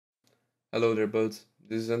Hello there buds,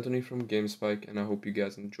 this is Anthony from GameSpike and I hope you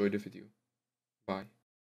guys enjoyed the video. Bye.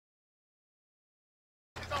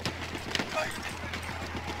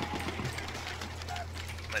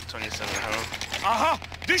 At 27 home. Aha!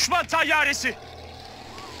 Düşman tayyaresi!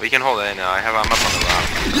 We can hold A now. I'm up on the rock.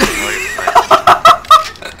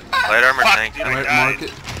 Light armor tank. Right, mark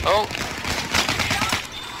it. Oh!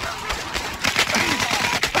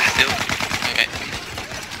 Still? Okay.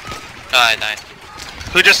 Oh, I died.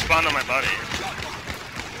 Who just spawned on my body?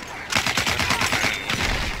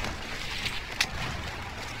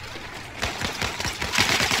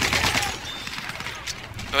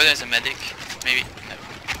 Oh, there's a medic. Maybe. No.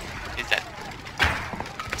 He's dead.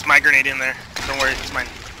 It's my grenade in there. Don't worry, it's mine.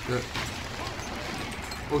 Yeah.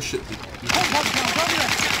 Oh shit.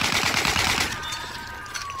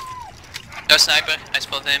 No sniper. I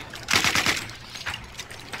spotted him.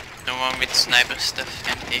 No one with sniper stuff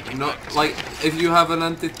and taking. No, like, if you have an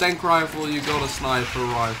anti-tank rifle, you got a sniper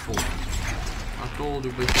rifle. I told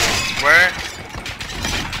you before. Where?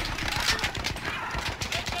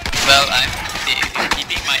 Well, I'm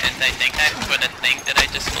keeping my anti-tank knife for that tank that I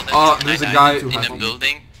just spotted. Oh, there's a guy in a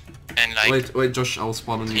building. And like, wait, Josh, I'll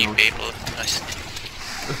spawn on you. 3 people.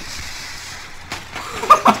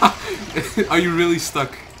 Are you really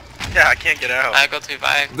stuck? Yeah, I can't get out. I got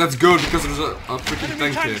revived. That's good because there's a freaking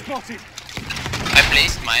tank here. I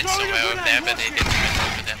placed mine somewhere over there, but they didn't run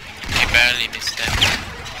over them. They barely missed them.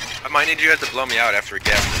 I might need you guys to blow me out after we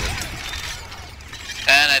get after this.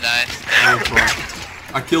 And I died.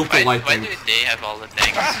 I killed the light why tank. do they have all the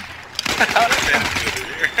tanks? How did they do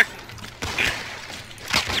here?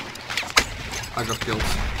 I got killed.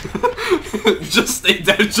 Just stay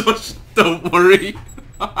there, Josh. Don't worry.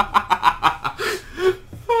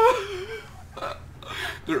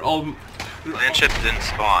 They're all. Land ship didn't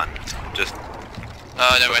spawn. Just.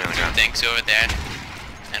 Oh, there were 2 tanks over there.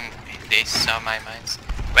 And they saw my mines.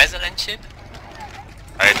 Where's the land ship?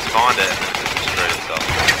 I had spawned it and then it destroyed itself.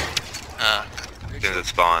 As soon as it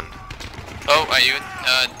spawned. Oh, are you?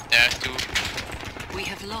 There are 2 We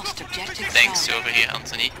have lost objective tanks over here,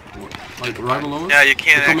 Anthony. Like right below us? Yeah, you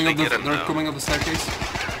can't They're coming actually up get them. They're coming up the staircase.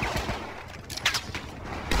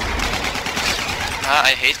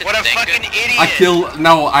 I hate the What a tank fucking gun. idiot! I kill.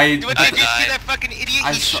 No, I. What I did you see died. that fucking idiot?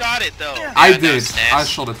 I He shot it though. I Yeah, did. downstairs. I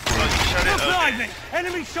shot it for you. Shot it. Okay.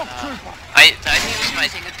 Enemy shock trooper! I tried to use my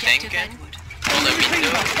tank gun on the window.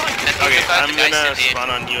 And Okay, about I'm the guys gonna that did. spawn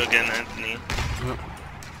on you again, Anthony.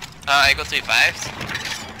 I got revived.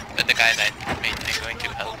 But the guy died. Wait, I'm going to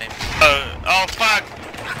help him. Oh fuck!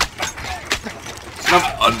 No,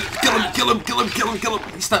 kill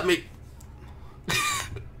him! He stabbed me.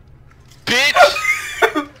 Bitch!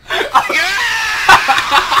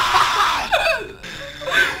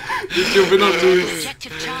 Did you win on Louis?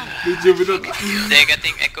 Objective Charlie. Did you win on? They're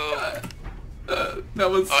getting echo. That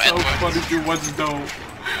was so Edward. funny to watch though.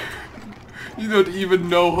 You don't even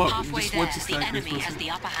know how. Halfway Just there, watch the the staircase enemy has person. the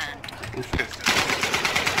upper hand.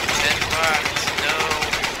 Edward, no.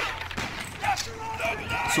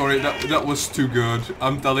 Sorry, that was too good.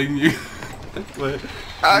 I'm telling you.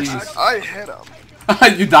 Actually, I hit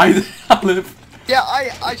him. You died, Alif. Yeah,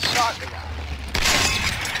 I shot the guy.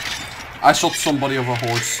 I shot somebody of a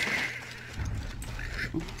horse.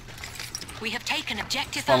 We have taken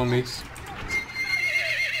objective Follow me. apples.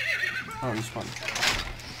 Oh, it's fun.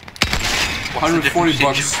 140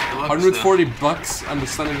 bucks. 140 bucks. I'm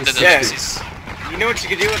standing with 60. Yes. You know what you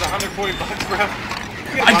could do with 140 bucks, bro?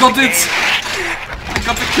 I got it! I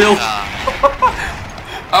got the kill.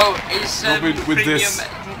 Oh, it's No, with premium. this.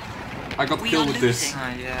 I got We killed are with this.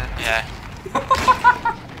 losing. Yeah.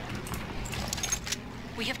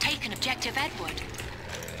 We have taken objective Edward.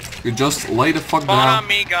 You just lay the fuck Spawn on down.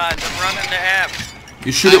 me, guys. I'm running the app.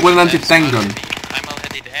 You shoot it with an anti-tank gun. I'm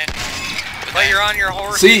already there. But you're on your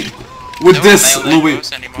horse. See? With No this, one nailed that Louis.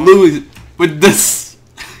 horse anymore. Louis, with this.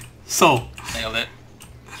 So. Nailed it.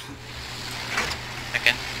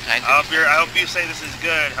 Okay. I hope you say this is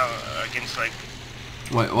good. How against like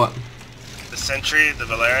Wait, what? the Sentry, the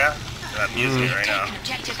Valeria. I'm using it right now. Taken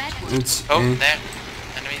objective Edward. It's. Oh, there.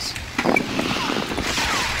 Enemies.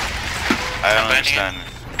 I don't burning understand.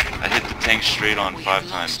 I hit the tank straight on We 5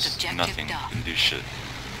 have times. lost objective Nothing. Duff. Didn't do shit.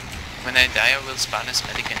 When I die, I will spawn as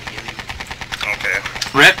medic and heal you. Okay.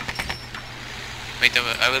 Rip. Wait, I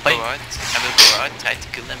will go out. I will go out, try to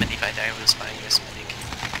kill them, and if I die, I will spawn you as medic.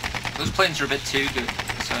 Those planes are a bit too good,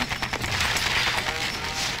 so...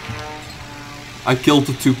 I killed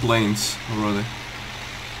the 2 planes already.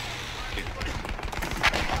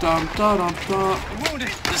 Dum da dum da.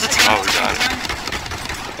 Wounded! Oh, we got it.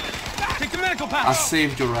 Take the medical I pass!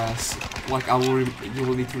 saved your ass. Like you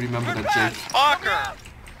will need to remember that, Jake. Fucker!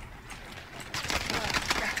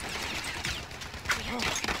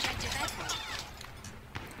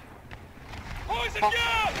 fuck?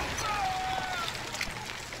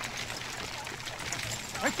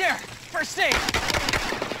 Right there! First aid!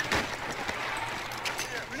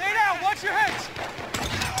 Grenade out! Watch your heads!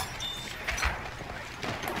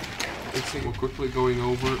 I think we're quickly going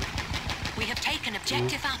over. We have taken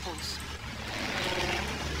objective apples.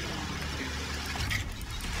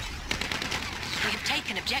 We have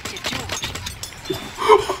taken objective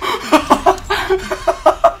George.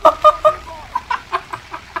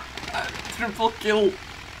 Triple kill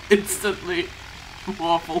instantly.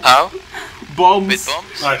 Waffle. How? Bombs. With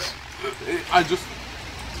bombs? Nice. I just.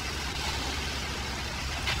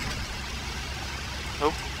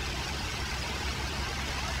 Nope.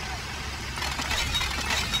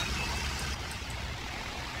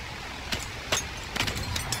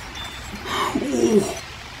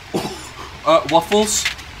 Waffles,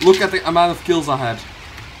 look at the amount of kills I had.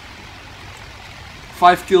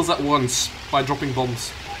 5 kills at once by dropping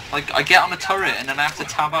bombs. Like, I get on a turret and then I have to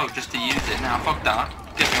tab out just to use it. Now, fuck that.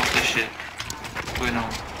 Get me off this shit. Going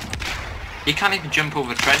on. You can't even jump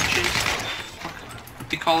over trenches. What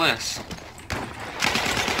do you call this?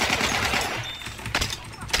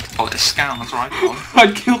 Call it a scam, that's right.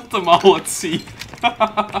 I killed them all at sea.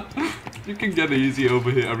 You can get easy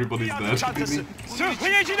over here, everybody's dead.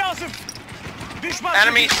 Sürükleyici lazım. Düşman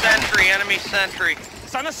Enemy sentry, enemy sentry.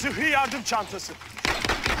 Sana sıhhi yardım çantası.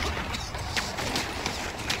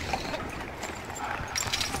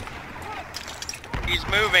 He's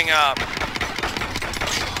moving up.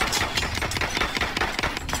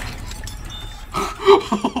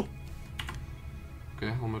 Okay,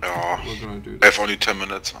 how much Oh, we're gonna do I this. have only 10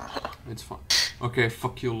 minutes. It's fine. Okay,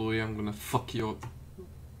 fuck you, Louis. I'm gonna fuck you up.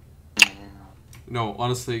 No,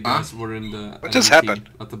 honestly, guys, we're in the What just enemy happened?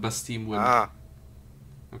 team. Let the best team win. Ah.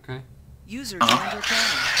 Okay. User joined your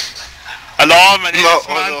channel. Hello, my name No, is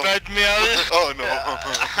oh no. Manpad Meow. Oh no.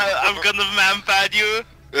 I'm gonna manpad you.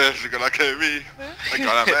 Yes, you're gonna kill me. I'm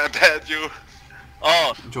gonna manpad you.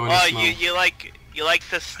 Oh, Join us now. you like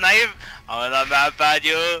the snipe? I'm gonna manpad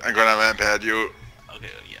you. I'm gonna manpad you. Okay,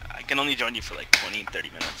 yeah, I can only join you for like 20, 30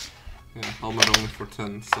 minutes. Yeah, helmet only for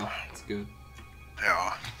 10, so it's good.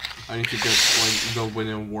 Yeah. I need to get like the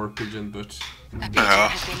winning war pigeon, but A pigeon Yeah.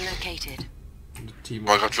 has been located. the team.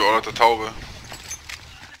 Maar gaat je al uit de Taube?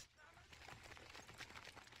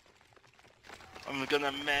 I'm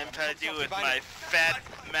gonna manpad you with my fat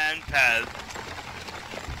manpad.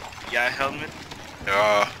 Yeah, helmet.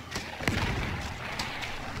 Ja.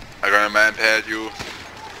 I'm gonna manpad you.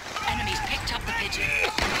 Enemies picked up the pigeon.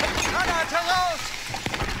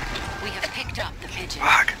 We have picked up the pigeon.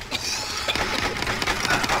 Fuck.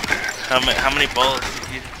 How many balls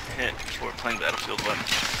did you hit before playing Battlefield 1?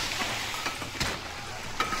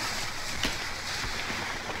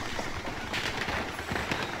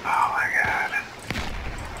 Oh my god.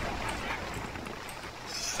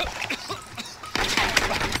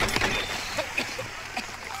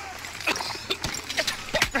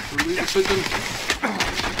 Release the pigeon.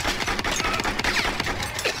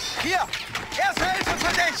 Hier! Erste Hilfe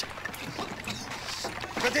für dich!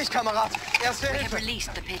 Für dich, Kamerad! Erste We have Hilfe!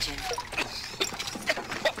 released the pigeon.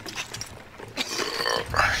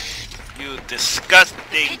 You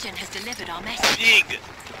disgusting Pigeon has delivered our message. pig!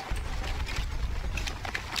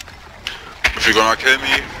 If you're gonna kill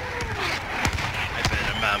me, I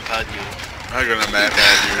better manpad you. I'm gonna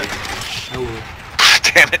manpad you. Hello.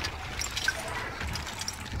 Damn it.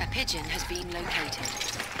 A pigeon has been located.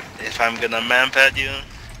 If I'm gonna manpad you,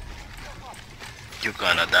 you're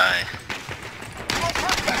gonna die.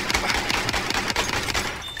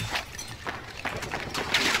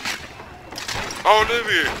 Oh,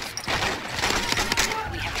 Libby.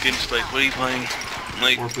 We have GameSpike, what are you playing?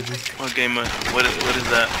 Like, War pigeon. what game? What is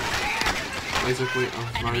that? Basically, a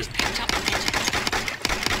very enemies picked up the pigeon.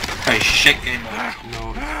 Hey, shit game.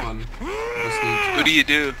 no, it's fun. Just need What do you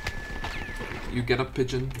do? you get a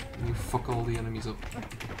pigeon and you fuck all the enemies up.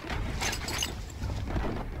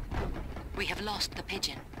 We have lost the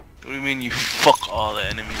pigeon. What do you mean you fuck all the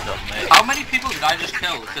enemies up, mate? How many people did I just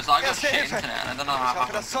kill? Because I got shit internet and I don't know Ich how hoffe,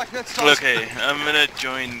 happened. das Zeug nützt uns. Okay, I'm gonna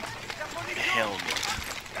join Helmet.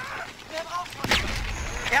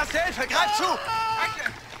 Erste Hilfe, greif zu!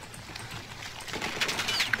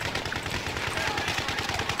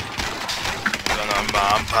 Gonna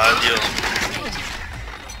manpad you.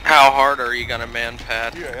 How hard are you gonna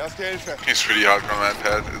manpad? Hier, erste Hilfe. He's pretty hard on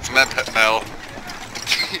manpad. It's manpad Mel.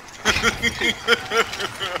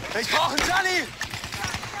 Ich brauche einen Sunny!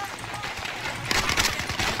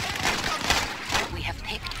 We have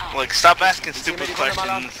picked up. Like, stop asking stupid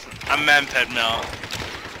questions. I'm manpad now.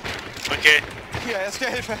 Okay? Hier, erste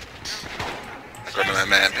Hilfe! I'm gonna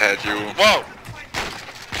manpad you. Whoa!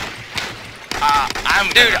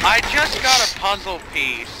 Dude, I just got a puzzle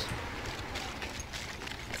piece.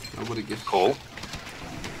 Nobody gives Cool.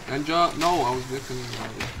 And no, I was looking.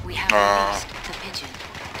 We have released the pigeon.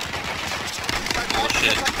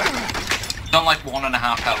 Bullshit. Done like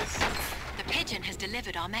 1.5 health. The pigeon has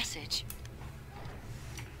delivered our message.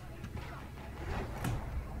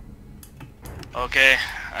 Okay,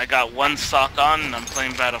 I got one sock on and I'm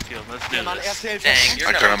playing Battlefield. Let's do this. Dang, you're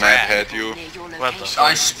I'm gonna gonna mad rat. head you. Near your What the location.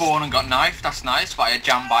 I spawned and got knifed, that's nice, but I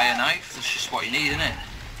jam by a knife, that's just what you need, isn't it?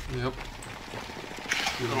 Yep.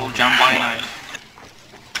 A little jam by a knife.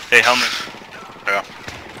 Hey, helmet. Yeah.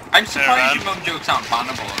 I'm surprised around. your mum jokes aren't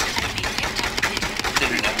bannable.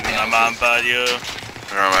 Considering everything I'm else on about you.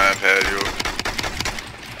 I'm gonna mad head you.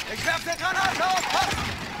 Ich werf der Granate auf! Pass!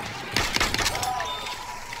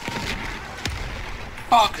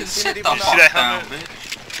 Fucking sit the see fuck that down, helmet?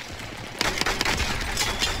 bitch.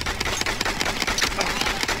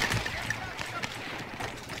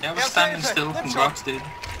 Yeah, we're standing still, congrats, dude.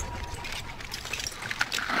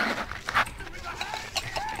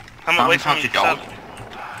 Helmet, wait for How's me. your dog? Stop.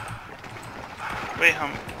 Wait,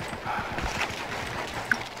 helmet.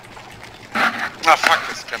 Ah, fuck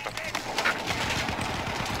this camper.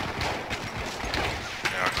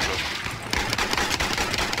 Yeah, cool.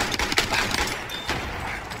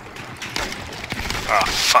 Oh,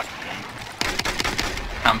 fuck.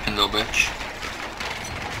 Camping, little bitch.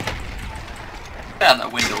 Get out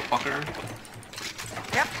that window, fucker.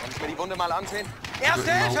 Ja, kann ich mir die Wunde mal ansehen?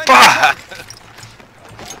 Erste Hilfe!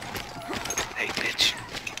 Hey, bitch.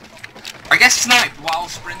 I guess snipe while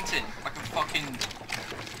sprinting, like a fucking...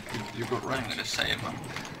 You got I'm right. gonna say it, man.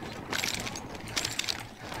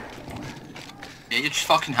 Yeah, you're just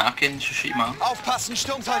fucking hacking, just shoot him out. Aufpassen,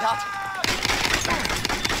 Sturmsoldat!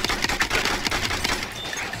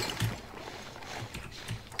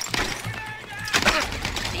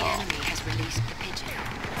 The enemy has released the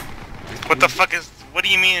pigeon. What the fuck is... What do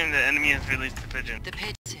you mean the enemy has released the pigeon? The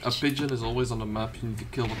pigeon. A pigeon is always on the map. You need to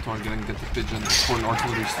kill the target and get the pigeon for an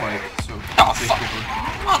artillery strike. So Oh, take fuck. over.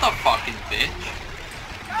 Motherfucking bitch.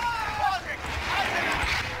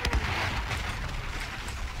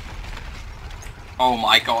 Oh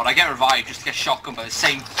my god, I get revived just to get shotgun by the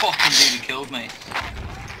same fucking dude who killed me.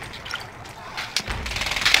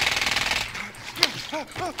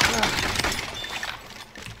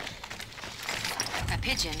 A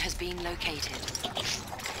pigeon has been located.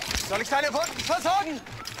 Soll ich deine Wunden versorgen?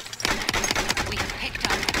 We have picked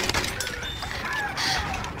up the pigeon.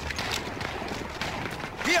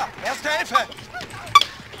 Hier, erste Hilfe!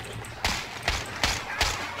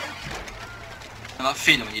 And that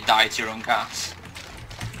feeling when you die to your own gas.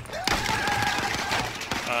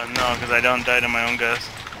 No, because I don't die to my own gas.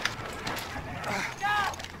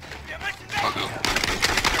 Fuck up.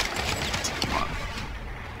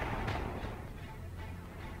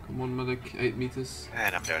 Come on, medic. 8 meters.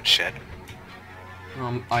 And I'm doing shit.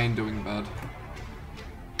 I ain't doing bad.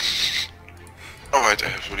 Alright, I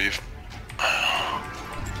have to leave.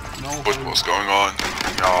 No. What was going on?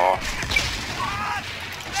 No.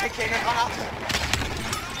 Schick dir eine Granate!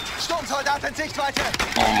 Sturmsoldat in Sichtweite!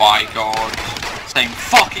 Oh my god. Same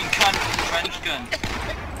fucking cunt with the trench gun.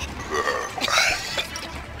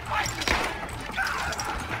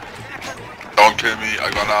 Don't kill me, I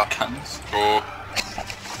gonna Cunts. go.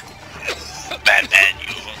 Bad man,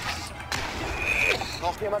 you.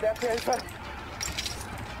 Braucht jemand erste Hilfe?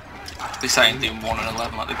 This ain't doing 1 and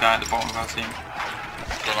 11 like the guy at the bottom of our team.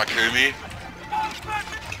 Gonna kill me.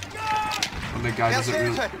 When the guy Erste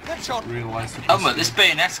doesn't Hilfe! Nimm schon! realize that Helmet, this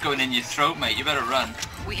bayonet's going in your throat, mate. You better run.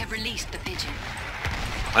 We have released the pigeon.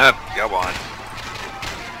 Go on.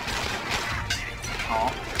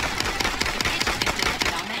 Oh. The pigeon has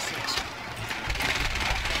delivered our message.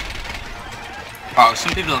 Wow,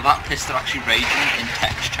 some people are that pissed they're actually raging in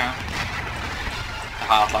text chat.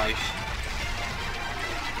 Hard life.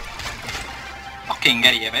 Fucking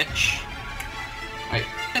get here, bitch. Hey,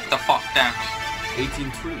 Get the fuck down.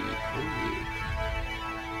 18-3. Holy.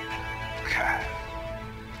 Okay.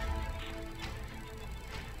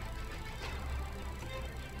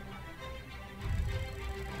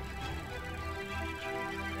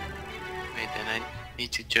 Wait, then I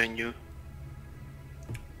need to join you.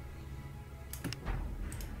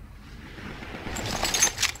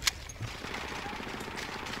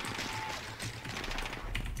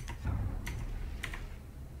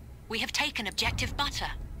 We have taken objective butter.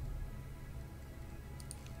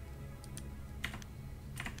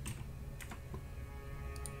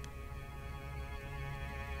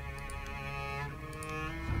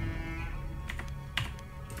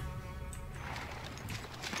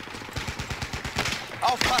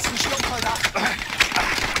 Aufpassen, Sturmsoldat!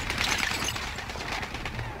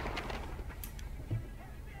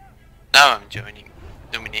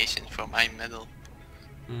 my medal.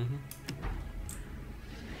 Mm-hmm.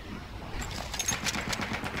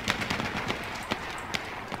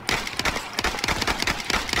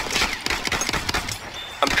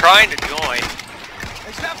 I'm trying to join.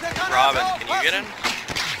 Robin, can you get in?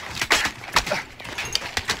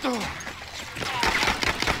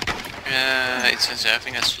 It's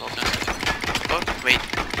reserving a slot. Oh, wait.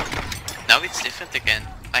 Now it's different again.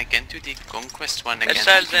 I can do the conquest one again. It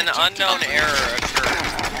says an unknown error occurred.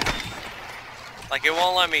 Like it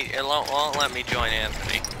won't let me join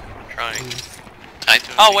Anthony. I'm trying. Try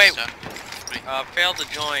to Oh wait. restart. Failed to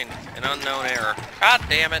join. An unknown error. God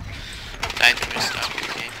damn it. Try to restart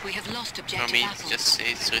the game. We have lost For objective me, it apples. just says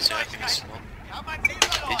it's reserving a slot.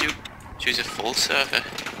 Did you choose a full server?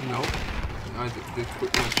 No. I did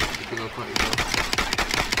quick match because I thought you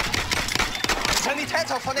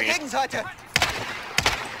Sanitäter von der Gegenseite!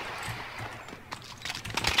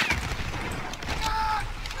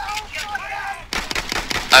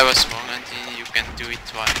 I was wrong, Anthony. You can do it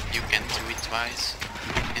twice. You can do it twice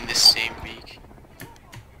in the same week.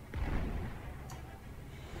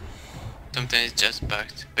 Sometimes it's just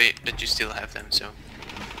bugged, but you still have them, so.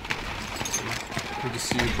 I just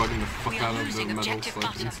see you bugging the fuck out of the medals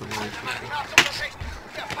like instantly.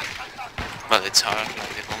 Well, it's hard.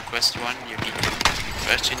 Like the conquest one, you need to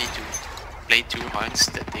first you need to play 2 rounds.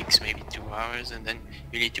 That takes maybe 2 hours, and then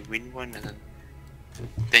you need to win one, and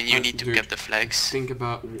then you need to Dude, get the flags. Think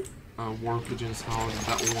about War Pigeons, how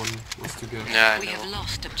that one was to get. Yeah, I We have know.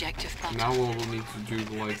 lost objective button. Now all we'll need to do,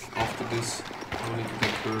 like, after this, we'll need to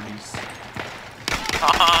get birdies.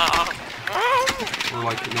 Or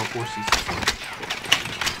like, no, horses.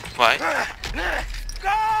 Why? Do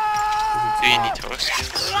you It's need horse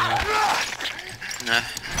skills? Nah.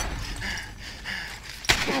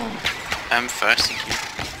 I'm first in queue.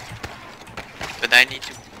 But I need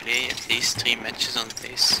to play at least 3 matches on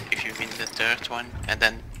this if you win the 3rd one, and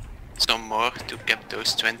then some more to get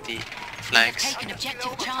those 20 flags. Taken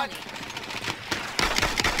objective Charlie.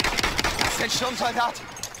 Das ist ein Sturmsoldat!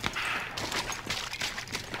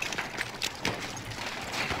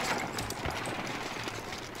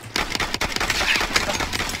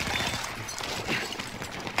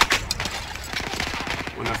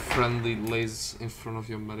 when a friendly lays in front of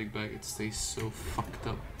your medic bag, it stays so fucked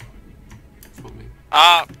up for me.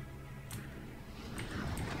 I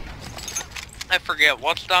forget,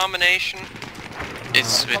 what's domination?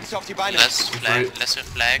 It's with Kommst du auf die Beine? lesser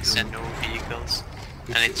flags and no vehicles,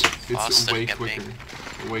 and it's faster way camping.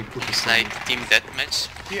 quicker. Way quicker. It's like team deathmatch,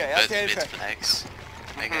 Hier, but erste with Hilfe. flags,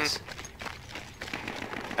 I guess.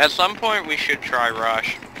 At some point we should try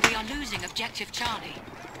rush. We are losing objective Charlie.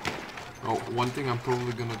 Oh, one thing I'm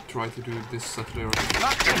probably gonna try to do this Saturday or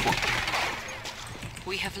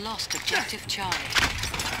We have lost objective Charlie.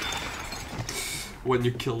 when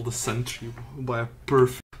you kill the sentry by a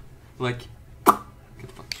perfect, like, get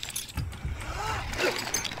the fuck.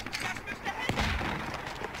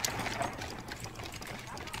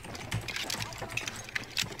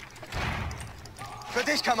 Für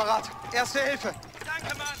dich, Kamerad! Erste Hilfe!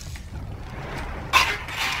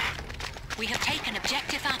 We have taken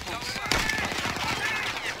objective apples.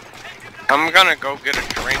 I'm gonna go get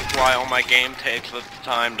a drink while my game takes the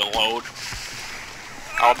time to load.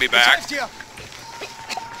 I'll be Ich back. helf dir!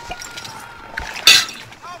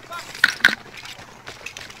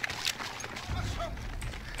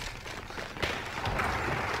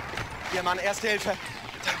 Hier, Mann, erste Hilfe!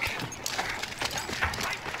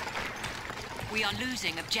 We are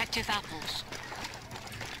losing objective apples.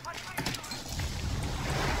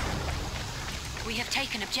 We have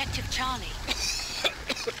taken objective Charlie.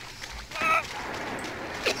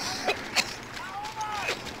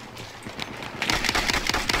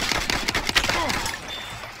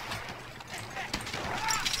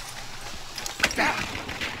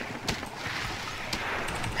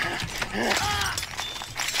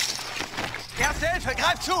 Erste Hilfe,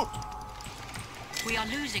 greif zu! We are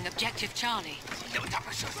losing objective Charlie.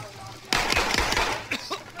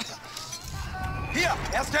 Hier,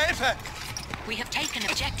 erste Hilfe! We have taken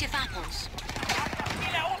objective apples.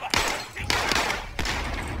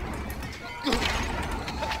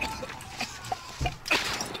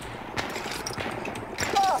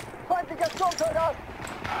 Ah, feindlicher Sturmsoldat!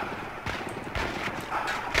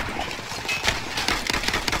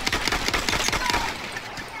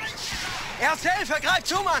 Erste Hilfe, greif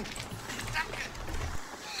zu, Mann!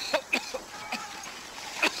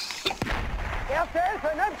 Erste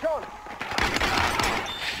Hilfe, nimm schon!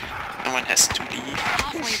 No one has to leave.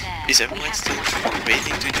 Halfway there. Is We everyone have still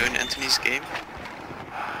waiting to join Anthony's game?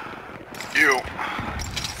 You.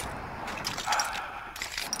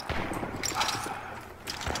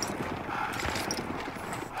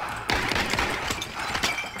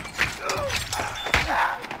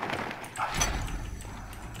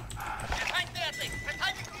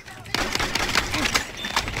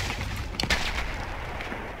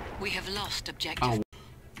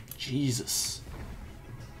 Jesus.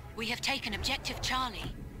 We have taken objective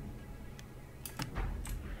Charlie.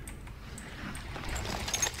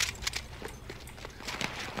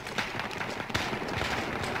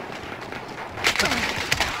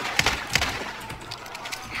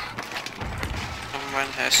 Someone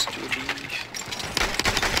has to leave.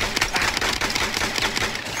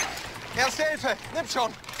 Erste Hilfe, nimm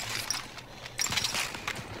schon.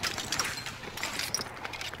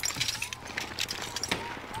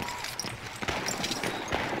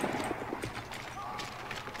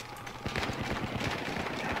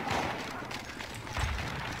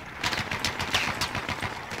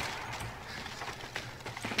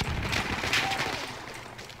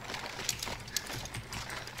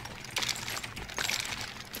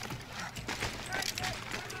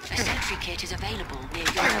 A sentry kit is available near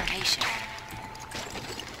your location.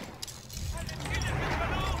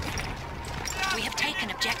 We have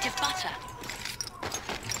taken objective butter.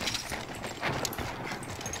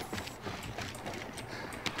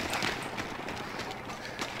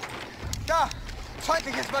 Da!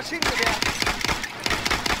 Feindliches Maschinengewehr!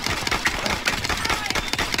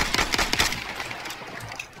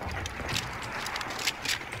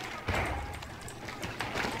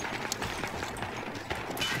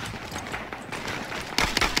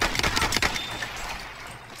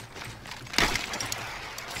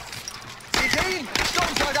 Sie sehen!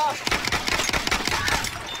 Sturmsoldat!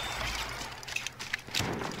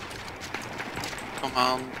 Come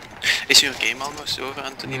on. Is your game almost over,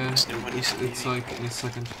 Anthony? Yeah, Because no one is it's leaving. like in a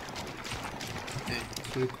second. Okay. It's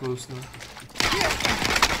very close now.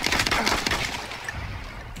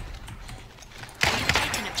 We have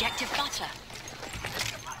taken objective butter.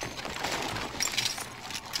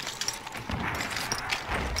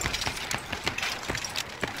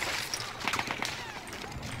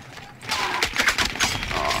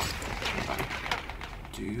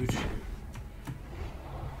 Dude.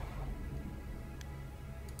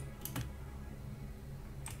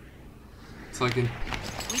 It's like in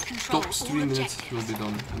We control tops all 3 minutes objectives. will be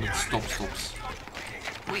done, and it stops.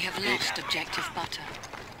 We have lost objective butter.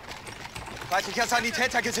 Feindlicher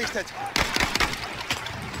Sanitäter gesichtet!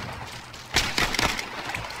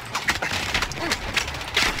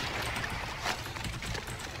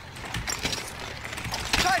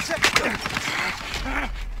 Scheiße!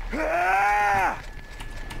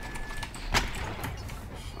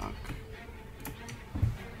 Fuck.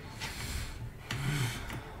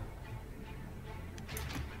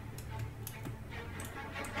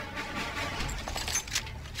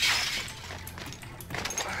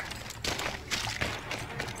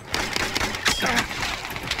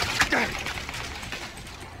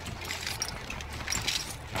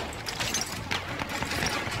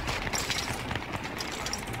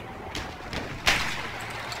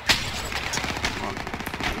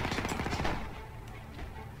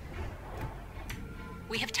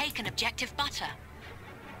 We have taken objective butter.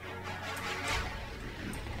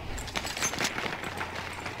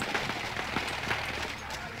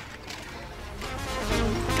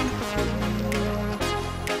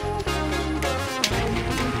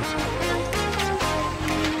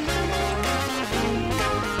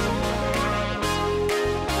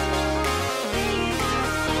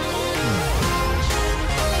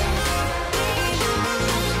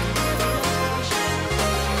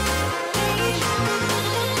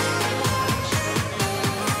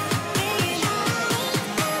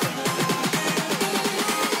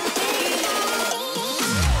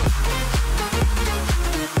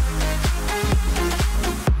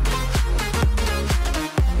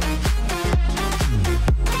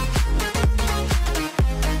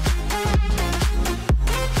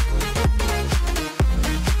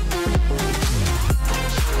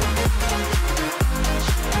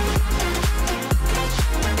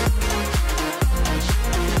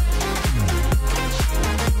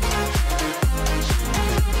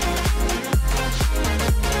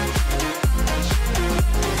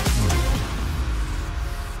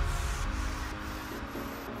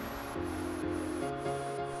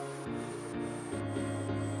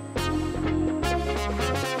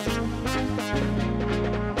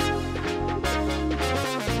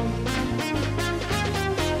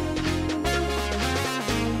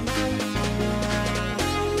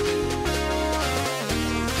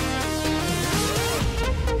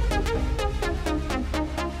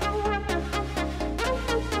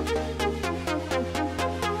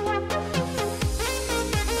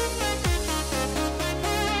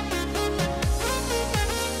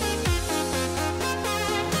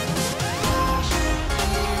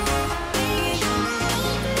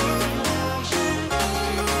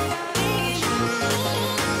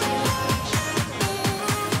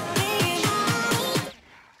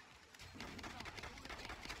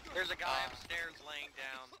 There's a guy upstairs laying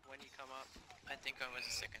down when you come up. I think I was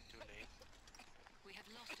a second too late. We have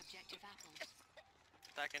lost objective apples.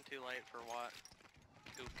 Second too late for what?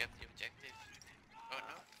 To get the objective. Oh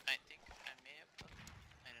no, I think I may have done.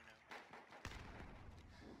 I don't know.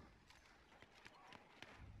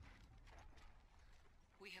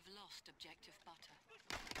 We have lost objective butter.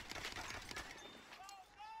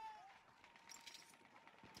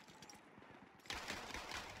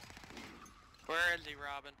 Where is he,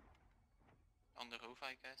 Robin? On the roof,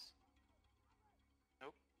 I guess.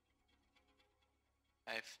 Nope.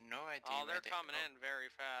 I have no idea. Oh, they're where they coming are. in very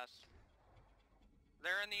fast.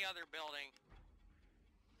 They're in the other building.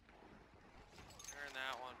 They're in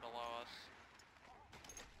that one below us.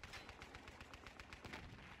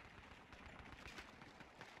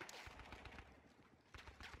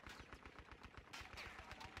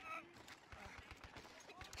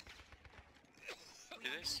 Do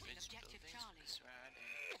they losing switch objective buildings? Charlie. I swear they...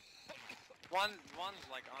 One's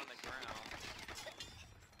like on the ground.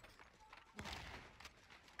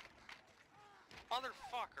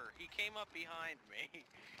 Motherfucker, he came up behind me.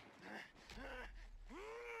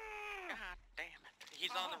 God damn it.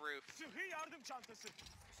 He's on the roof. Here,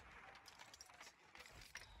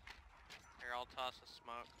 I'll toss a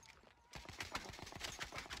smoke.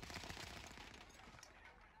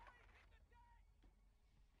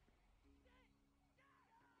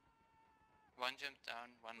 One jumped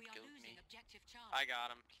down, one We are killed losing me. objective Charlie. I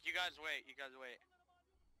got him. You guys wait, you guys wait.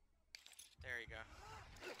 There you go.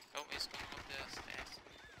 Oh, he's going up the stairs.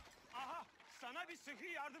 Aha, sana bir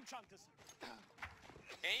sıhhi yardım çantası.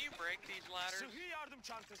 Can you break these ladders? Sıhhi yardım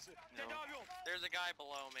çantası. No. Tedavi ol. There's a guy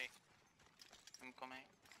below me. I'm coming.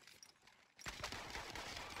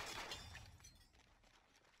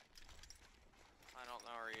 I don't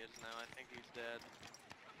know where he is now. I think he's dead.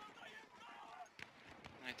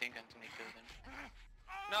 I think Anthony killed him.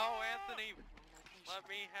 No, Anthony! Let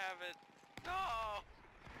me have it. No!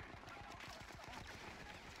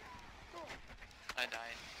 I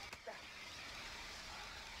died.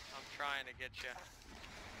 I'm trying to get you.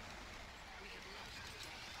 We have lost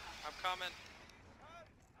objective. I'm coming.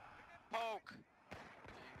 Poke!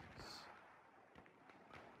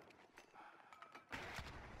 Thanks.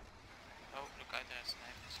 Oh, look out there,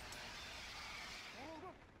 snipers.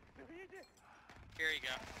 Here you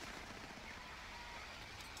go.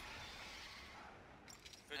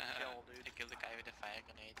 Good kill, dude. I killed the guy with a fire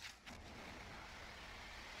grenade.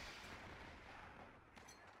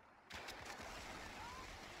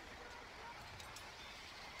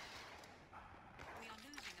 We are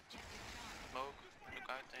losing objective Charlie. Smoke. Look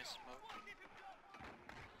out, there's smoke.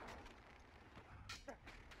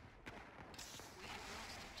 We have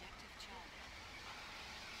lost objective Charlie.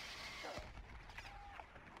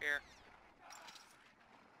 Here.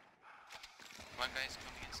 One guy's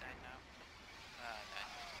coming inside now. Ah,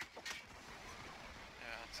 nice.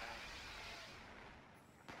 They're outside.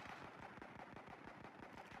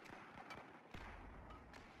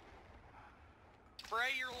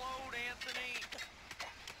 Spray your load, Anthony!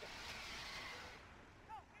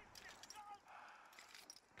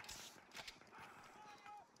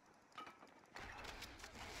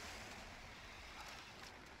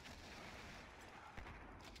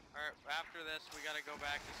 Alright, after this we gotta go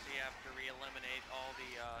back to see after we eliminate all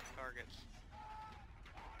the targets.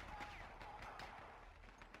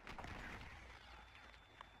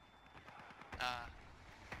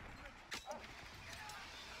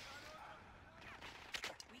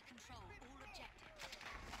 We control all objectives.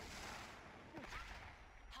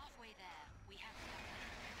 Halfway there, we have the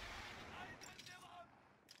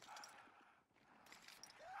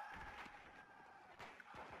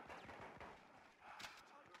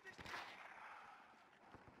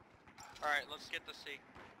Alright, let's get to C.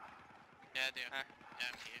 Yeah, they're. Yeah,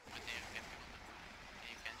 I'm here, but they're getting on the.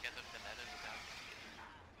 You can't get up the ladder without.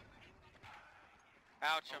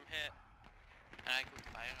 Ouch, I'm hit. And I could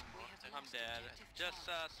fire and water. I'm dead. Just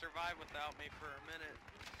survive without me for a minute.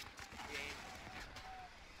 Game.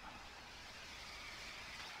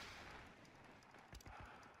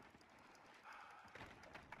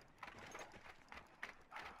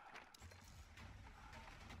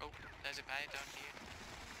 Oh, there's a guy down here.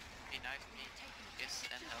 He knifed me. Yes,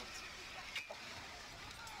 and health.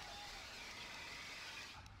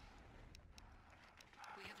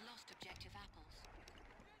 We have lost objective apples.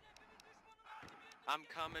 I'm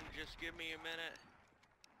coming, just give me a minute.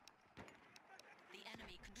 The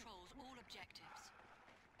enemy controls all objectives.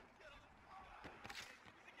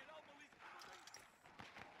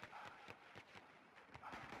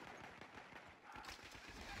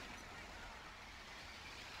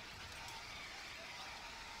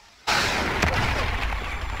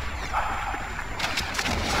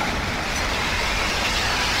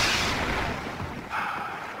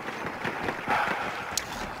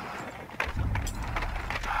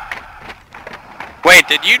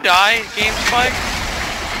 Did you die, GameSpike?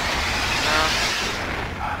 No.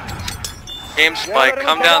 GameSpike,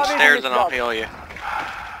 come downstairs and I'll heal you.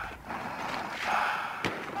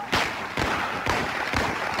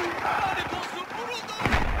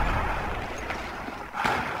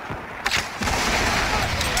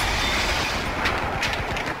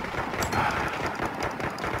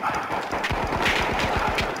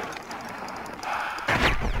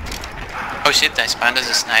 Oh shit, I spawned as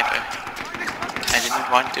a sniper. I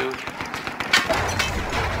didn't want to.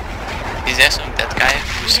 Is there some dead guy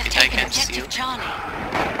whose hit I can steal?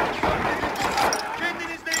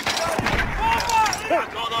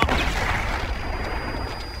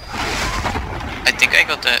 I think I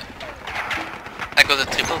got a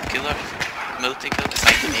triple killer, multi-kill if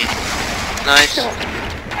I can hit. Nice.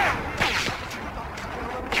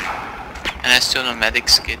 And I stole a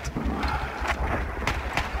medic's kit.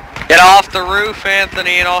 Get off the roof,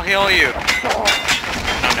 Anthony, and I'll heal you.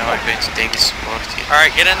 Oh no, I'm going to take a support here.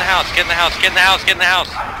 Alright, get in the house, get in the house, get in the house, get in the house.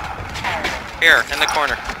 Here, in the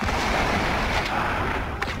corner.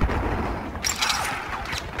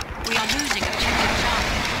 We are losing objective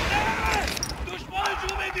Charlie. Düşman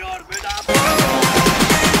hücum ediyor.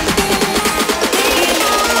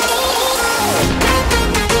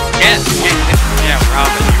 Yeah,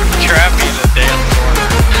 Robin, you trapped me in the damn corner.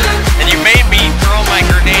 And you made me throw my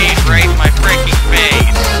grenade right in my freaking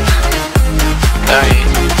face.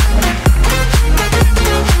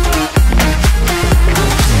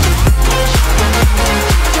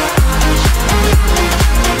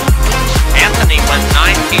 Anthony went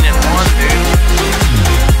 19-1, dude.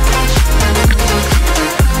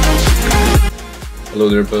 Hello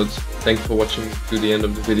there, buds. Thanks for watching to the end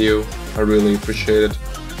of the video. I really appreciate it.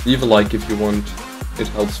 Leave a like if you want, it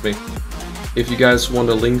helps me. If you guys want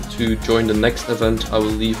a link to join the next event, I will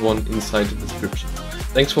leave one inside the description.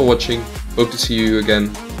 Thanks for watching, hope to see you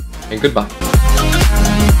again, and goodbye.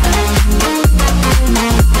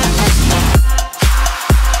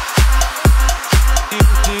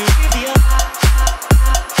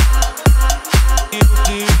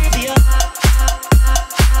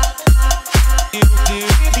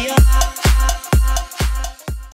 Yeah.